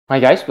Hi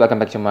guys, welcome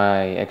back to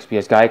my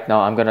XPS guide. Now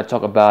I'm gonna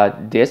talk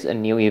about this a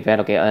new event,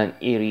 okay, an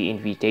eerie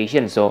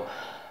invitation. So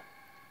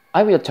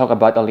I will talk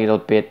about a little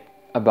bit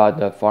about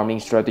the farming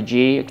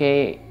strategy,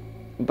 okay,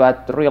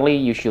 but really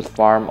you should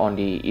farm on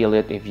the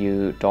elite if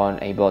you don't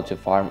able to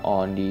farm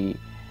on the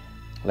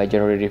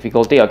legendary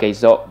difficulty. Okay,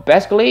 so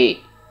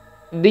basically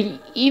the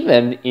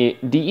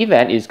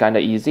event is kind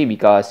of easy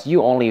because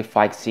you only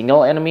fight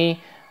single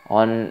enemy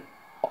on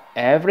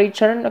every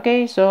turn.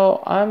 Okay,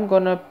 so I'm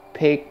gonna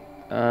pick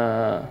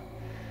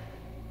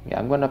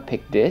I'm gonna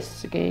pick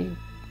this, okay,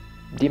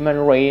 Demon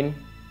Rain,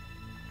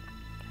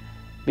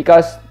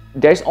 because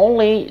there's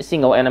only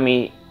single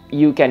enemy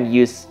you can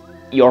use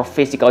your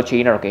physical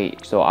chainer. Okay,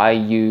 so I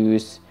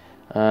use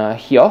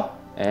Hyo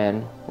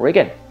and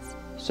Regan.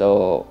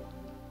 So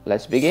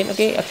let's begin.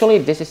 Okay, actually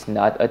this is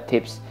not a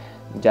tips,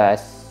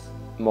 just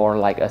more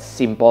like a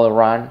simple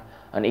run,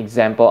 an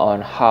example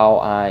on how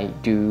I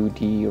do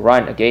the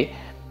run. Okay,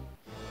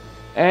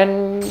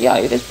 and yeah,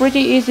 it is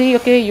pretty easy.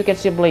 Okay, you can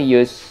simply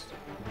use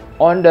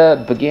on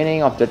the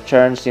beginning of the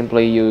turn,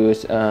 simply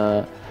use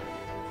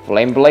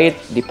Flame Blade,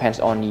 depends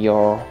on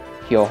your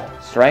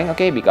strength,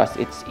 okay, because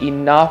it's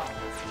enough.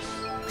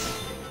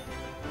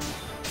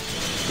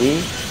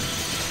 See?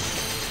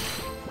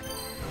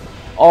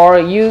 Or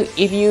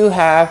if you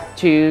have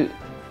to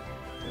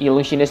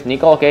Illusionist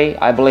Nickel, okay,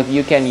 I believe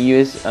you can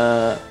use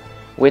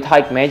with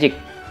High Magic,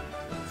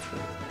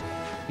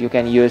 you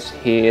can use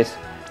his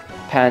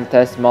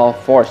Phantasmal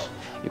Force.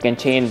 You can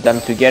chain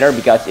them together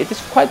because it is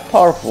quite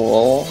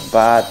powerful,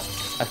 but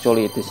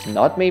actually it is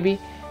not, maybe.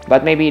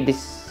 But maybe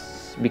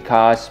this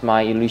because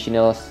my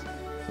Illusionist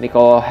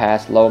Nickel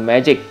has low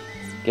magic.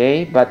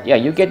 Okay, but yeah,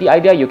 you get the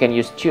idea. You can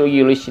use 2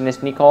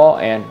 Illusionist Nickel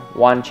and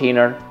 1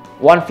 chainer,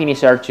 1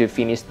 finisher to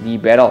finish the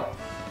battle.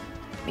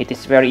 It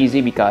is very easy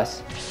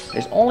because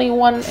there's only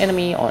 1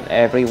 enemy on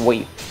every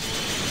wave.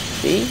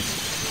 See?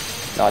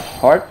 Not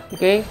hard,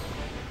 okay?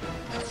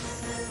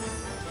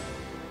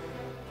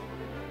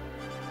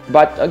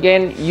 But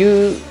again,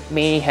 you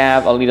may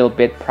have a little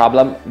bit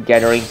problem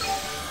gathering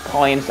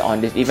points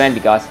on this event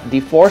because the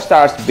 4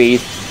 stars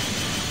base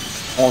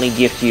only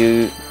gives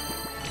you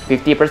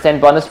 50%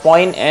 bonus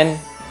point. And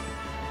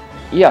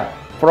yeah,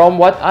 from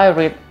what I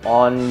read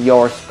on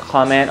your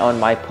comment on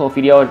my poll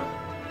video,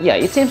 yeah,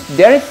 it seems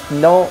there is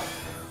no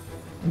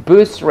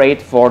boost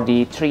rate for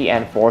the 3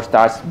 and 4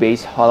 stars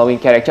base Halloween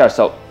character,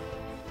 so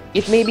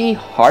it may be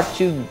hard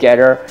to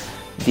gather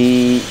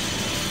the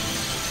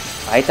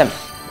items.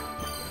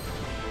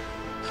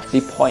 The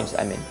points,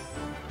 I mean.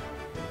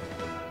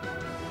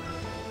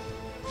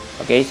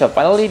 Okay, so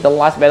finally the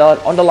last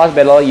battle. On the last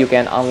battle, you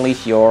can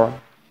unleash your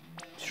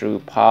true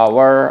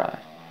power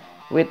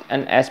with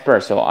an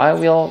Esper. So I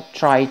will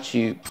try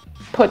to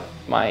put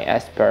my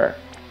Esper,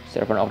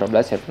 Servant of the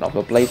Blade, Servant of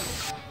the Blade,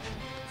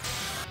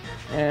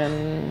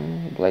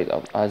 and Blade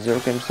of Azure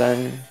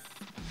Crimson.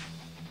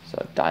 So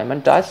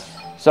Diamond Dust.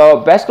 So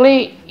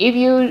basically,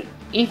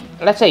 if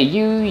let's say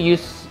you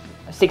use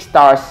 6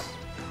 stars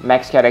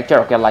max character,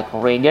 okay, like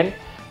Regan,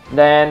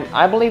 then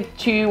I believe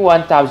 2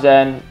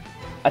 1000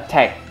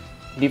 attack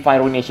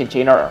Divine Ruination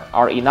Chainer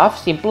are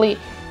enough. Simply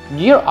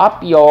gear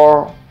up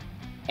your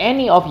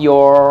any of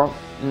your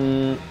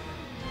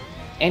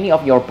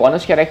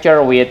bonus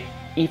character with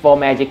Evo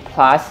Magic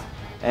Plus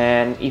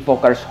and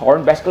Evoker's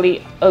Horn,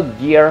 basically a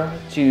gear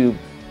to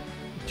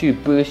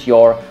boost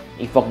your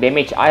evoke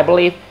damage. I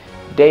believe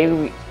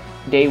you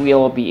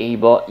will be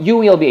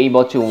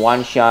able to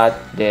one shot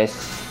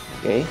this.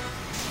 Okay.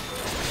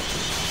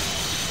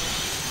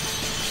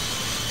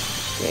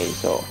 Okay,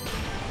 so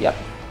yep,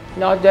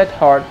 not that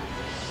hard.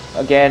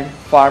 Again,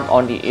 farm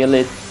on the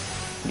elite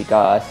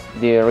because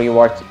the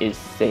reward is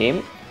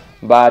same,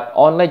 but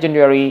on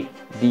legendary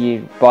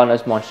the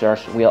bonus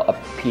monsters will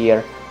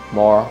appear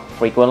more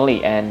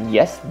frequently, and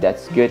yes,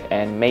 that's good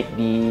and make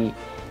the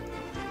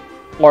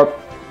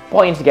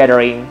points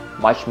gathering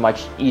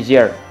much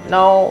easier.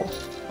 Now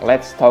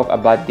let's talk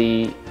about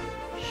the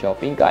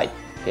shopping guide.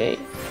 Okay,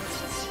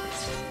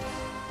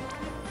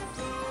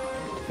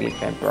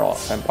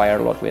 Vampire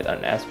Lord with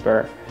an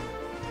Esper.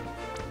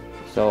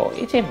 So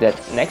it seems that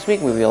next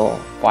week we will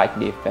fight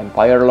the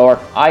Vampire Lord.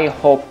 I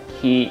hope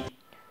he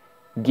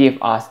give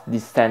us the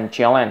Stand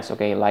challenge,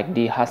 okay, like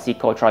the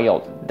Hasiko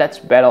trial.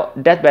 That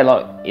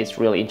battle is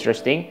really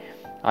interesting.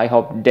 I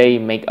hope they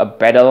make a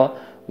battle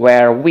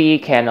where we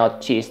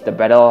cannot chase the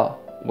battle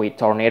with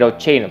Tornado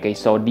Chain. Okay,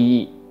 so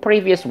the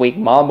previous week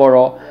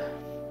Marlboro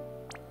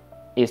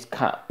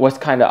was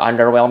kind of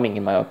underwhelming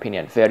in my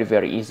opinion.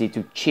 Very easy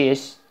to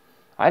chase.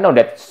 I know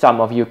that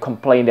some of you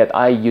complain that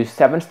I use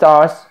 7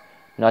 stars,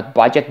 not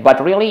budget,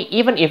 but really,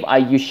 even if I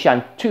use 2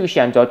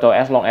 Shantoto,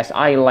 as long as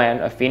I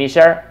land a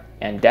finisher,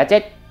 and that's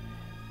it,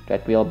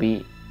 that will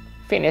be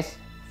finished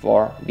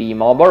for the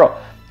Marlboro.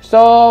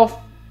 So,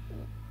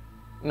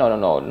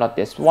 no, not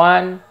this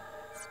one.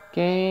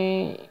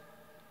 Okay,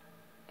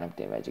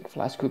 Empty Magic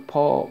Flash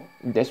Coupon,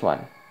 this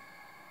one.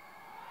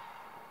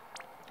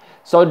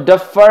 So the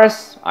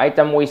first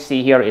item we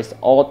see here is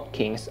Old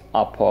King's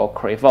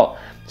Apocryphal.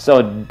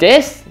 So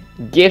this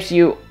gives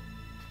you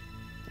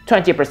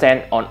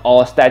 20% on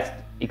all stats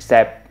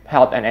except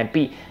health and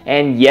MP.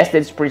 And yes,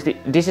 this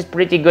is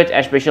pretty good,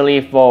 especially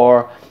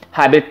for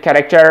hybrid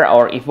character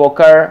or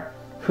evoker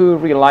who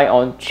rely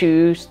on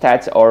 2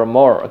 stats or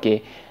more.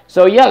 Okay,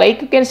 so yeah,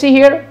 like you can see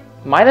here,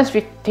 minus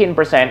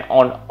 15%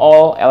 on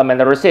all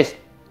elemental resist,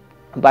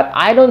 but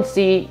I don't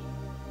see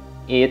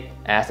it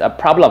as a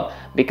problem,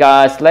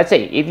 because let's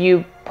say if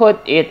you put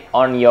it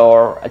on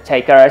your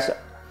attackers,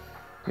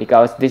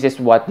 because this is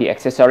what the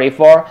accessory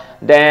for,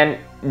 then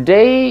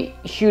they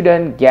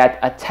shouldn't get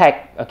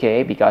attacked,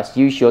 okay, because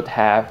you should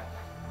have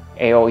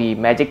AoE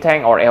magic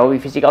tank or AoE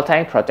physical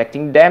tank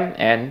protecting them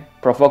and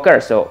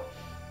provoker. So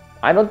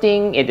I don't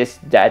think it is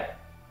that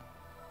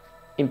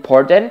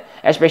important,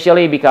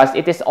 especially because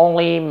it is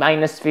only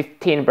minus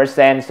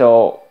 15%,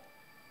 so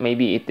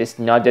maybe it is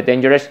not that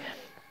dangerous.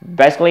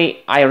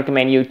 Basically, I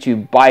recommend you to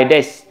buy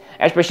this,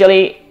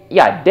 especially,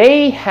 yeah,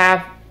 they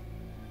have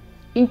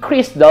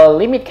increased the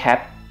limit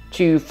cap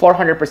to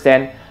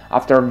 400%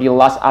 after the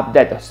last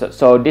update.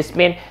 So this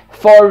means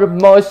for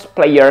most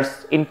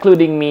players,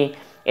 including me,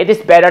 it is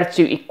better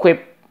to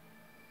equip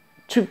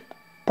to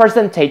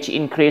percentage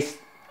increase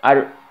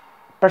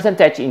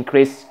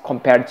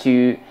compared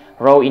to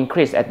raw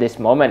increase at this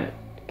moment.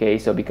 Okay,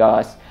 so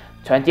because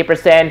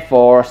 20%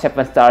 for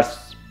 7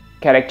 stars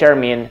character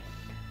mean,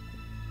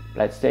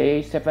 let's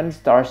say 7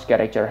 stars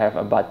character have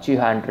about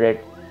 200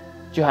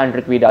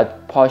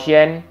 without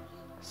potion,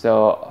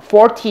 so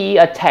 40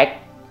 attack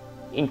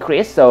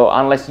increase. So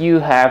unless you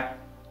have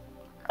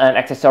an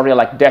accessory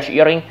like dash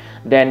earring,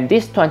 then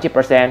this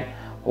 20%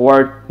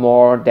 worth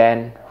more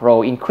than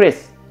raw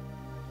increase,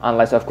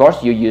 unless of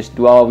course you use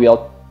dual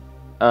wield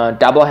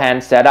double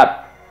hand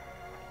setup.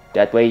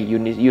 That way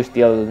you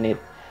still need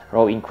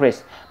raw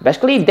increase.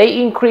 Basically,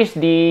 they increase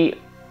the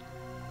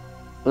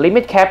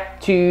limit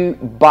cap to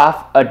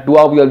buff a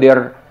dual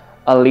wielder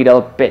a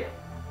little bit.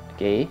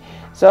 Okay,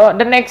 so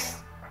the next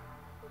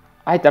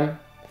item,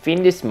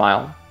 Fiendish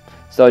Smile.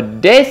 So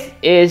this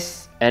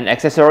is an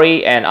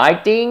accessory, and I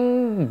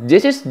think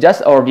this is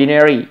just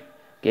ordinary.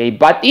 Okay,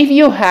 but if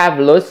you have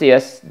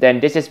Lucius,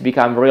 then this has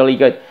become really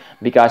good,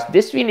 because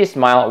this Fiendish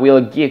Smile will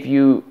give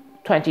you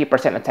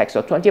 20% attack.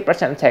 So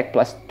 20% attack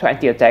plus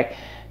 20 attack.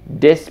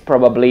 This is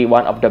probably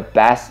one of the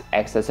best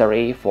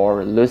accessory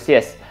for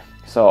Lucius.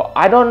 So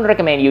I don't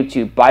recommend you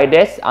to buy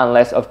this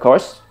unless of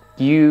course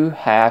you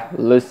have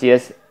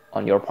Lucius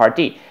on your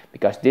party,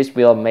 because this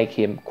will make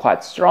him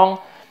quite strong.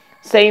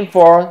 Same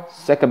for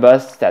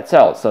Succubus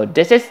Tetzel. So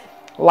this is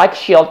like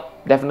shield,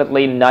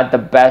 definitely not the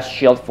best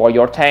shield for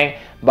your tank,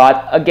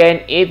 but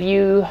again, if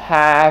you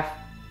have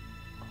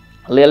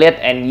Lilith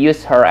and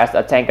use her as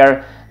a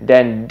tanker,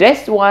 then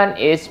this one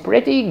is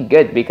pretty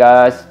good,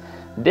 because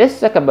this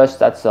Succubus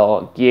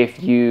Tetzel gives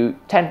you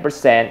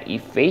 10%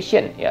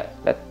 evasion.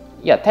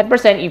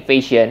 10%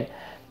 evasion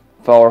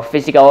for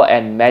physical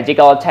and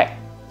magical attack.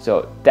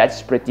 So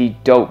that's pretty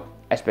dope,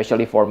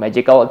 especially for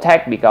magical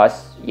attack,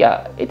 because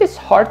yeah, it is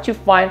hard to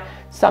find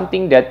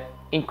something that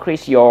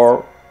increase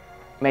your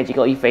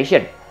magical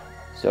evasion.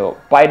 So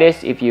buy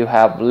this if you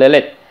have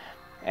Lilith.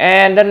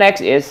 And the next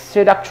is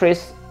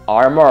Seductress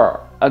Armor.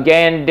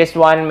 Again, this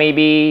one may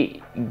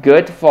be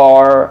good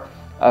for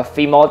a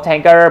female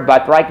tanker,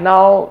 but right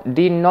now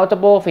the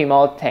notable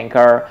female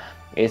tanker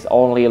is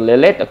only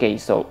Lilith. Okay,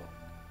 so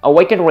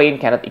Awakened Rain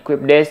cannot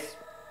equip this.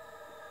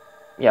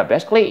 Yeah,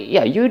 basically,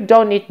 yeah, you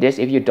don't need this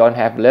if you don't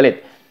have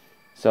Lilith.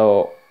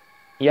 So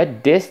yeah,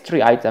 these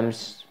 3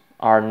 items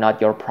are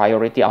not your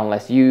priority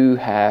unless you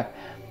have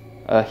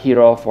a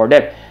hero for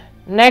them.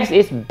 Next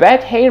is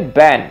Bad Hair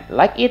Band.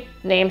 Like it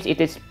names, it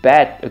is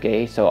bad.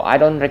 Okay, so I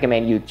don't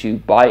recommend you to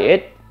buy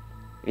it.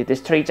 It is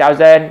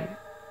 3,000.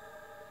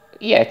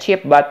 Yeah,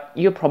 cheap, but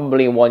you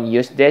probably won't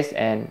use this,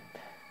 and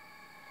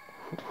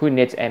who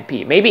needs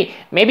MP? Maybe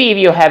if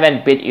you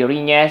haven't beat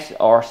Irenaeus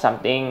or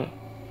something.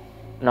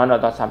 No,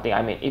 not something.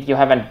 I mean, if you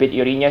haven't beat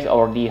Irenaeus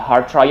or the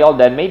hard trial,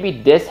 then maybe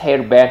this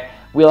hairband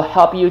will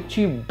help you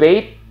to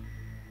bait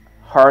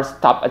her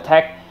stop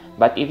attack.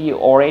 But if you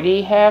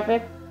already have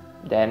it,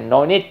 then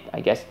no need,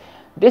 I guess.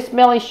 This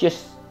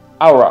malicious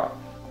aura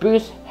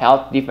boosts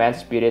health, defense,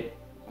 spirit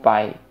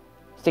by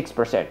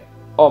 6%.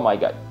 Oh my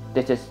god,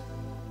 this is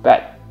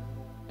bad.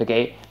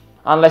 Okay,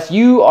 unless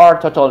you are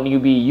total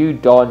newbie, you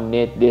don't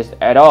need this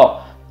at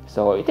all.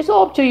 So it is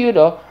all up to you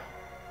though.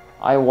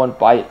 I won't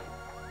buy it.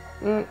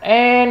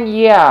 And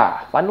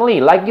yeah, finally,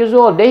 like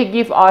usual, they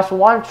give us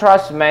 1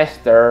 Trust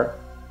Master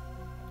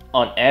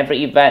on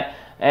every event.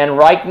 And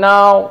right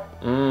now,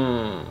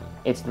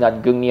 it's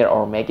not Gungnir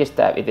or Magus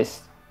Staff, it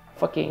is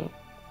fucking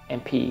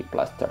MP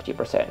plus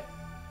 30%.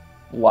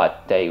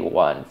 What they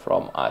want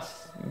from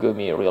us,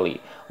 Gumi,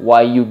 really?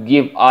 Why you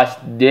give us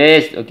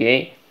this,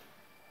 okay?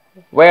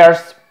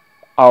 Where's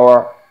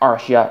our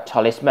Arcia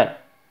Talisman?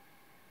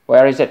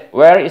 Where is it?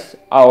 Where is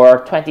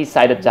our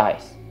 20-sided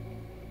dice?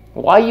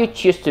 Why you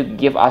choose to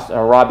give us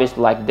a rubbish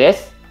like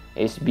this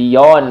is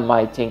beyond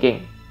my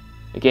thinking.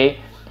 Okay,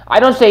 I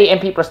don't say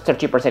MP plus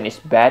 30% is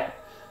bad.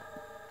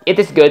 It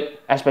is good,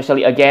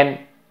 especially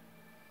again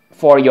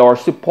for your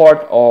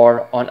support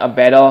or on a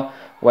battle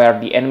where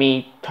the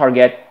enemy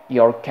target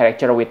your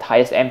character with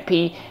highest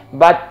MP.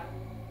 But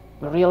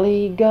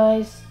really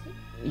guys,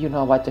 you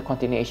know what, the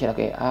continuation,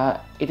 okay,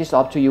 it is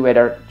up to you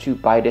whether to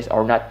buy this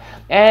or not.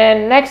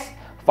 And next,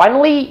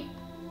 finally,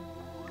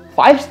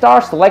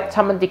 5-star select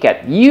summon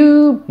ticket.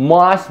 You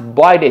must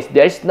buy this.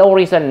 There is no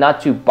reason not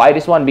to buy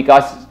this one,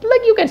 because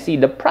like you can see,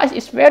 the price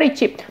is very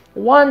cheap,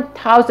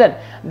 1,000.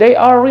 They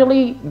are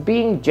really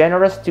being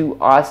generous to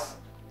us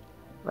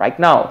right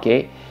now,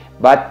 okay?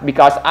 But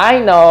because I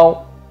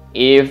know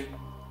if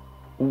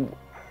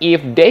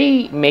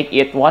they make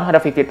it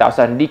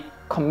 150,000, the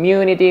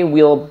community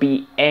will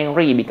be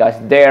angry, because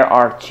there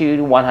are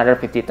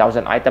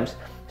 150,000 items.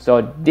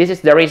 So this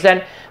is the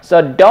reason.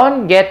 So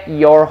don't get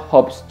your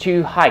hopes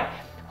too high,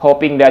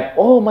 hoping that,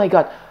 oh my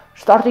god,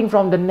 starting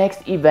from the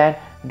next event,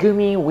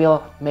 Gumi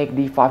will make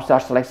the 5-star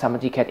select summon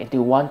ticket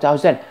into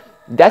 1,000.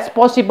 That's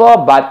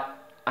possible, but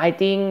I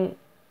think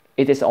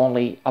it is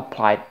only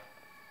applied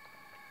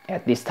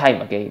at this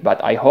time, okay?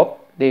 But I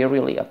hope they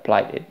really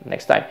applied it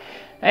next time.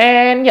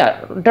 And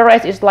yeah, the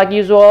rest is like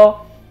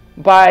usual.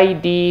 Buy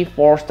the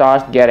 4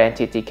 stars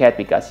guarantee ticket,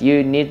 because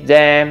you need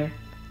them.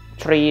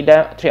 Three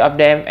of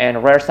them,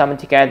 and rare summon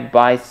ticket.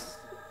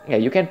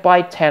 You can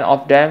buy 10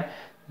 of them.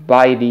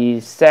 Buy the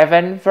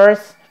 7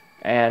 first,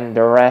 and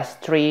the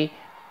rest 3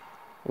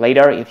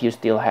 later if you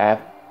still have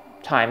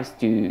times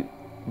to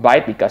buy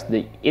it, because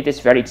it is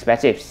very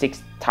expensive,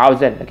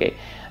 6,000. Okay,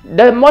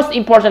 the most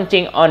important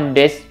thing on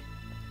this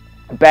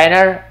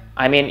banner,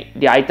 I mean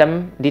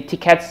the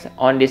tickets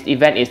on this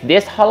event, is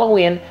this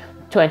Halloween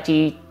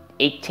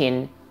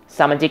 2018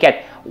 summon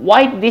ticket.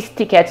 Why these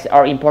tickets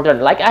are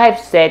important? Like I have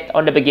said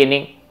on the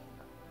beginning,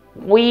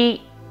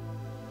 it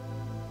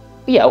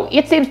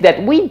seems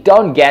that we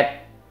don't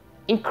get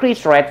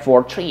increased rate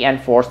for 3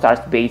 and 4 stars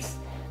base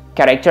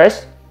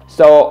characters.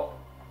 So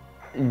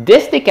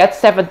these tickets,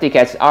 7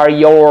 tickets, are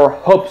your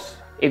hopes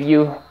if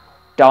you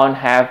don't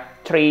have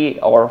 3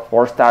 or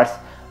 4 stars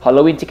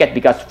Halloween ticket,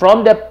 because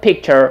from the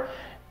picture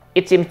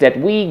it seems that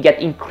we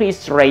get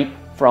increased rate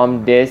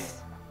from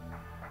these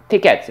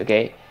tickets.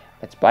 Okay,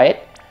 let's buy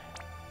it.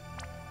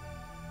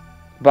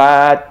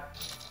 But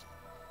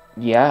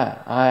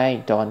yeah,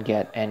 I don't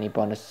get any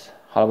bonus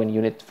Halloween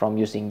unit from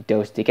using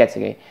those tickets.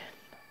 Okay,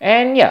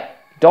 and yeah,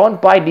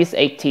 don't buy this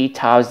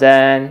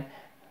 80,000.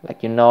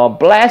 Like, you know,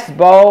 blast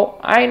bow.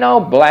 I know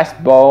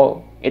blast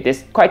bow, it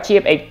is quite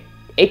cheap,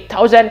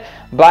 8,000.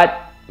 But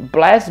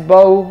blast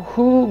bow,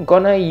 who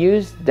gonna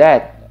use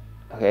that?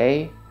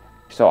 Okay,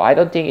 so I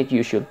don't think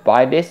you should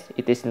buy this.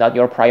 It is not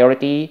your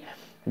priority.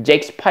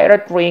 Jake's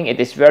pirate ring, it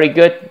is very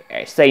good.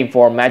 Same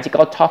for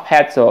magical top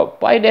hat, so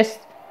buy this.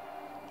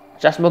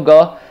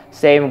 Transmuggle,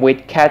 same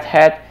with cat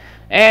hat.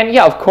 And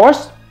yeah, of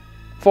course,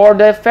 for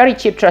the very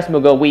cheap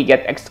Transmuggle, we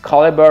get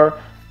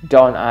Excalibur.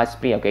 Don't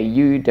ask me, okay?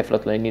 You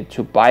definitely need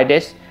to buy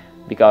this,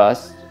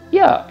 because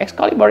yeah,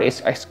 Excalibur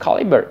is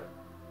Excalibur.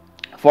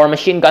 For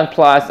Machine Gun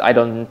Plus, I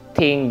don't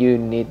think you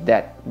need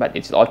that, but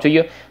it's all to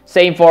you.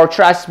 Same for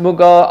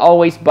Transmuggle,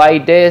 always buy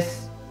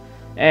this.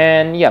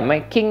 And yeah, my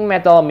King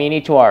Metal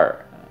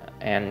Minotaur.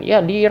 And yeah,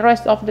 the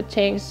rest of the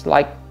things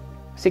like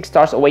 6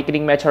 stars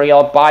awakening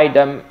material, buy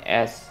them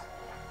as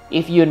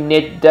if you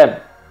need them.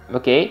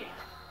 Okay,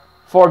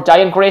 for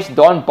Giant Grace,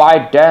 don't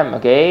buy them.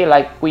 Okay,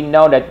 like we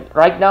know that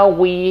right now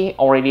we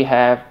already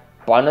have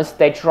bonus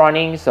stage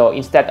running, so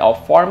instead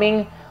of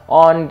farming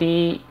on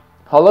the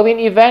Halloween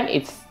event,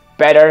 it's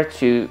better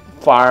to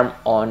farm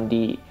on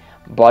the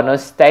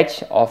bonus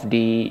stage of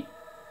the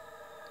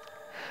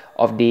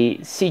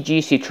CG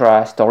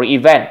Citra story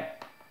event.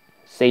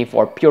 Same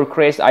for Pure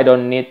Grace. I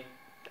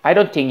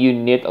don't think you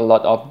need a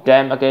lot of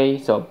them. Okay,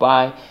 so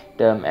buy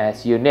them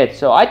as you need.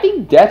 So I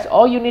think that's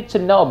all you need to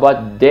know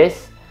about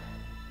this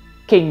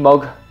King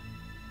Mog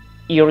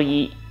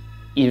Eerie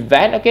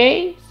event.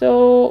 Okay,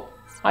 so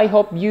I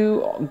hope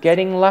you are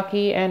getting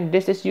lucky and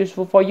this is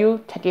useful for you.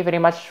 Thank you very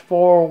much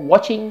for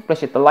watching.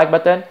 Please hit the like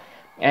button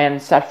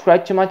and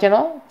subscribe to my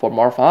channel for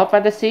more Final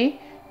Fantasy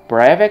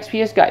Brave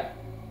XPS guide.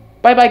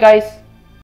 Bye bye guys.